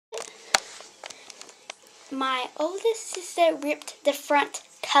my oldest sister ripped the front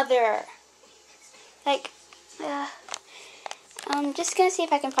cover. Like, I'm just gonna see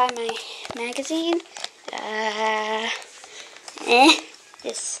if I can find my magazine.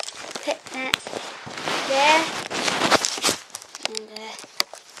 Just put that there. And,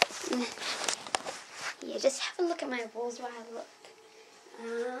 yeah, just have a look at my walls while I look.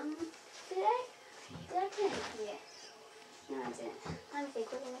 Did I put it here? No, I didn't. Let me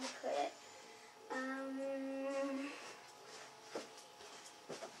think, where did I put it?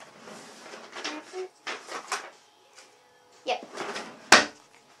 Yep.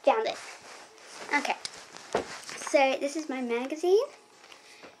 Found it. Okay. So, this is my magazine.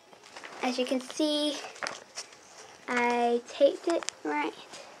 As you can see, I taped it right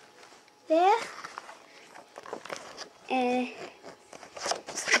there. And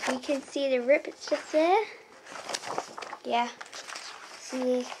if you can see the rip, it's just there. Yeah.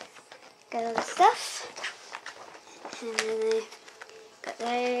 See, got all the stuff. And then I got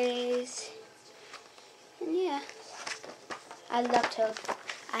those. And yeah. I love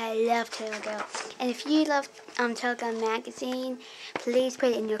Turtle Girl. And if you love Turtle Girl magazine, please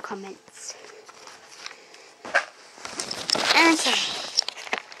put it in your comments. Okay.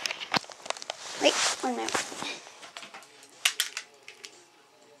 Wait, 1 minute.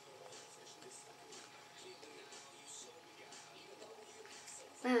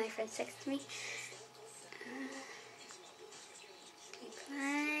 One of my friends texted me.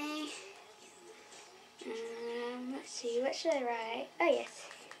 Reply. Let's see, what should I write? Oh yes.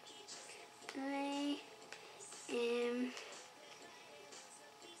 I am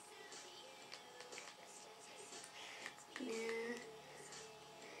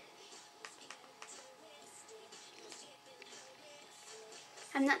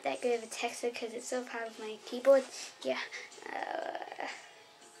I'm not that good of a texter because it's so part of my keyboard. Yeah.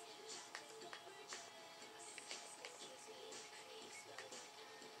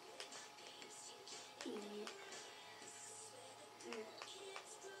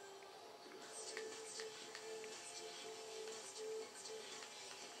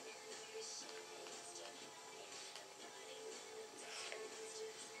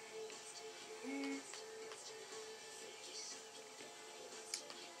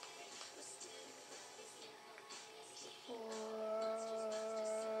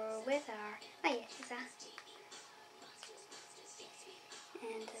 With our, oh yeah, she's that.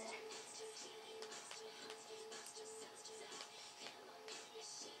 And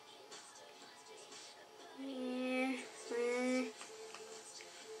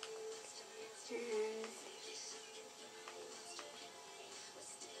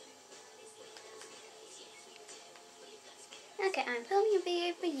okay, I'm filming a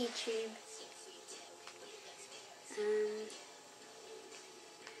video for YouTube.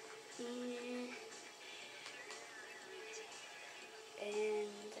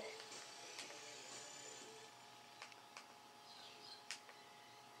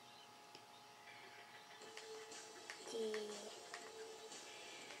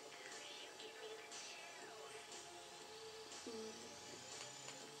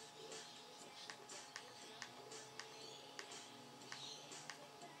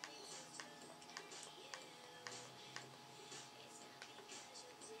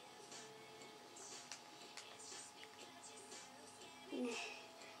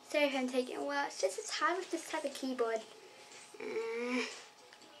 Sorry if I'm taking a while. It's just it's hard with this type of keyboard.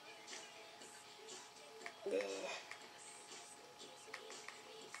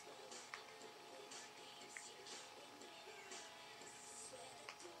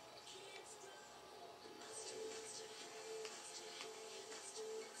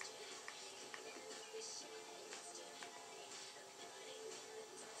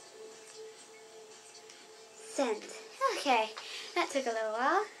 Send. Okay, that took a little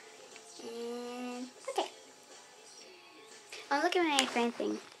while. And okay. Oh, look at my phone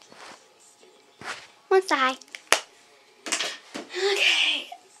thing. Monster high.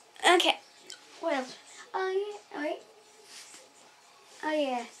 Okay. What else? Oh yeah. Wait. Oh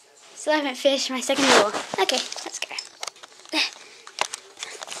yeah. Still haven't finished my second door. Okay, let's go.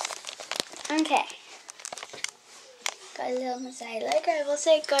 Okay. Got a little Messiah logo. I've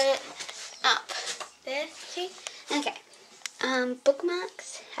also got it up there. See? Okay.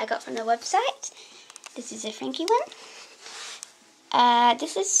 Bookmarks I got from the website. This is a Frankie one.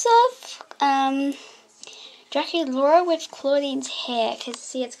 This is sort of Dracula with Claudine's hair, because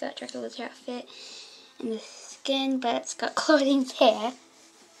see, it's got Dracula's outfit and the skin, but it's got Claudine's hair.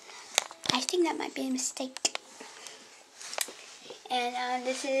 I think that might be a mistake. And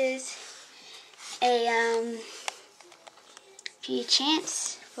this is a few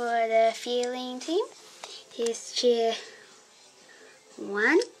chants for the Feeling team. Here's cheer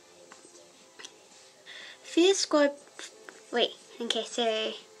 1. Fierce Squad. Wait, okay,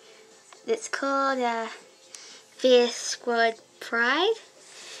 so it's called Fierce Squad Pride.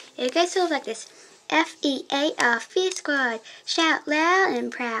 It goes sort of like this. F-E-A-R, Fierce Squad, shout loud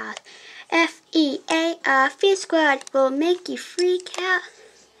and proud. F-E-A-R, Fierce Squad will make you freak out.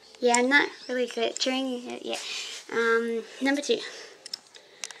 Yeah, I'm not really good at doing it yet. Number 2.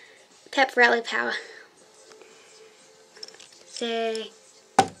 Pep Rally Power. So,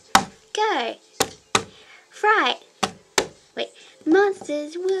 go. Fright. Wait,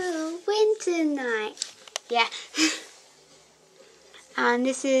 monsters will win tonight. Yeah.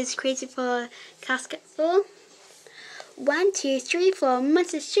 This is created for Basketball. 1, 2, 3, 4.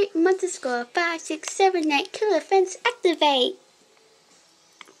 Monsters shoot, monsters score. 5, 6, 7, 8. Killer fence activate.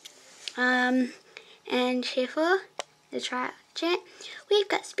 And here for the tryout chant. We've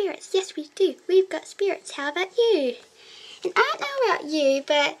got spirits. Yes, we do. We've got spirits. How about you? And I don't know about you,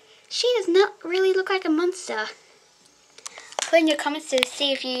 but she does not really look like a monster. Put in your comments to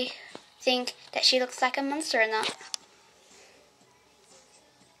see if you think that she looks like a monster or not.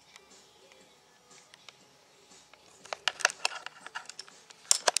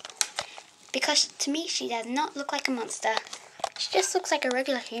 Because to me, she does not look like a monster. She just looks like a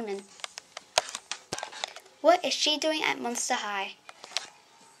regular human. What is she doing at Monster High?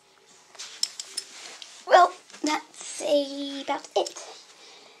 Well, that's about it.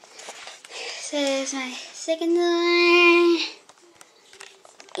 So there's my second one.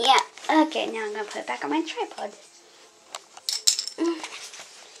 Yeah, okay, now I'm going to put it back on my tripod.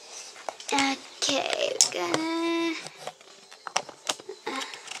 Okay, we're gonna...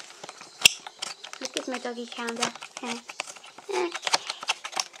 Look at my doggy calendar. Okay.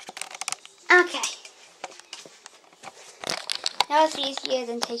 Okay. That was easier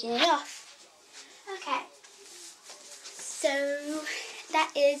than taking it off. Okay. So that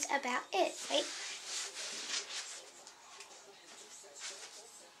is about it. Wait.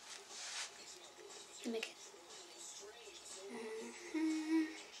 Make it.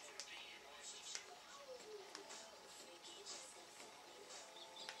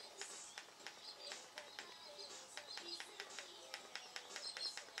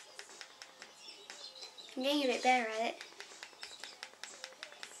 I'm getting a bit better at it.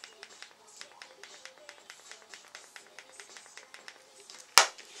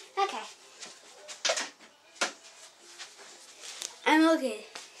 Okay. I'm all good.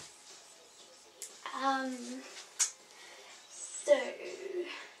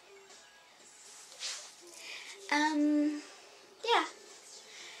 Yeah,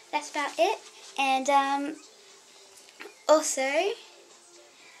 that's about it. And, also,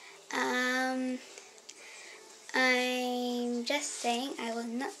 I'm just saying I will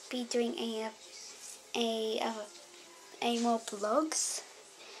not be doing any more vlogs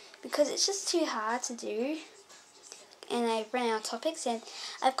because it's just too hard to do. And I've run out of topics, and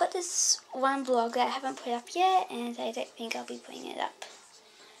I've got this one vlog that I haven't put up yet, and I don't think I'll be putting it up.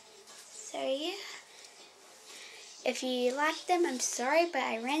 So yeah, if you like them, I'm sorry, but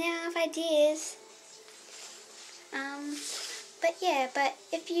I ran out of ideas. But yeah, but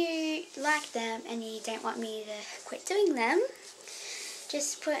if you like them and you don't want me to quit doing them,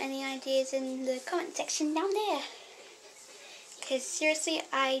 just put any ideas in the comment section down there. Because seriously,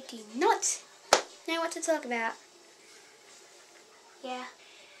 I do not know what to talk about. Yeah.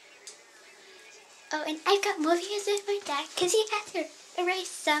 Oh, and I've got more videos with my dad because he had to erase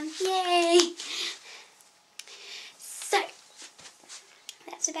some. Yay! So,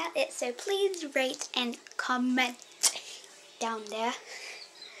 that's about it. So please rate and comment down there.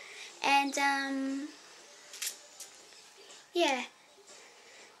 And, yeah.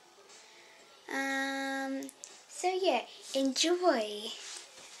 So yeah, enjoy.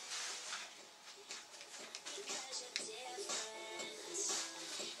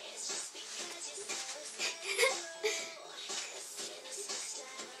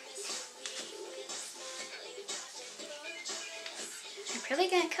 I'm probably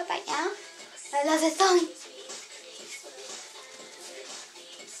gonna cut back now. I love this song.